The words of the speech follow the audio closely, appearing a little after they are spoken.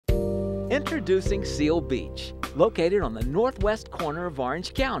Introducing Seal Beach, located on the northwest corner of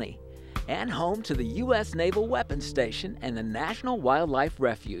Orange County and home to the U.S. Naval Weapons Station and the National Wildlife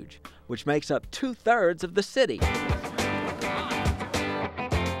Refuge, which makes up 2/3 of the city.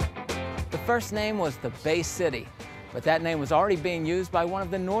 The first name was the Bay City, but that name was already being used by one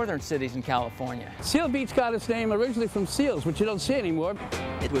of the northern cities in California. Seal Beach got its name originally from seals, which you don't see anymore.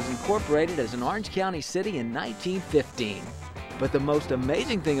 It was incorporated as an Orange County city in 1915. But the most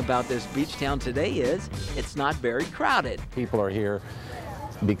amazing thing about this beach town today is it's not very crowded. People are here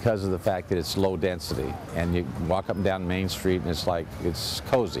because of the fact that it's low density, and you walk up and down Main Street and it's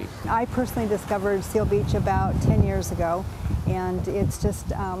cozy. I personally discovered Seal Beach about 10 years ago, and it's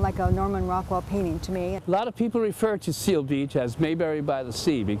just like a Norman Rockwell painting to me. A lot of people refer to Seal Beach as Mayberry by the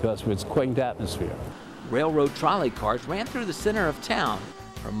Sea because of its quaint atmosphere. Railroad trolley cars ran through the center of town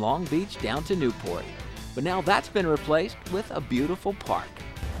from Long Beach down to Newport. But now that's been replaced with a beautiful park.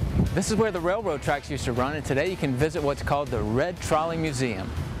 This is where the railroad tracks used to run, and today you can visit what's called the Red Trolley Museum.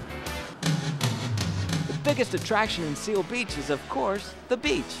 The biggest attraction in Seal Beach is, of course, the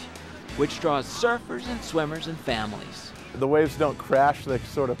beach, which draws surfers and swimmers and families. The waves don't crash, they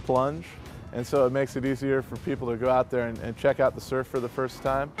sort of plunge, and so it makes it easier for people to go out there and check out the surf for the first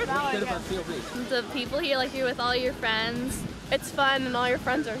time. What's good about Seal Beach? The people here, like you're with all your friends. It's fun and all your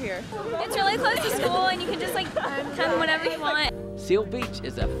friends are here. It's really close to school and you can just come whenever you want. Seal Beach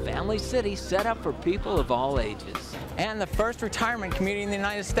is a family city set up for people of all ages. And the first retirement community in the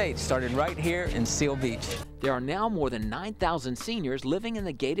United States started right here in Seal Beach. There are now more than 9,000 seniors living in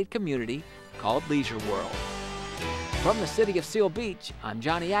the gated community called Leisure World. From the city of Seal Beach, I'm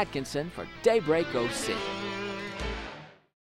Johnny Atkinson for DayBreak OC.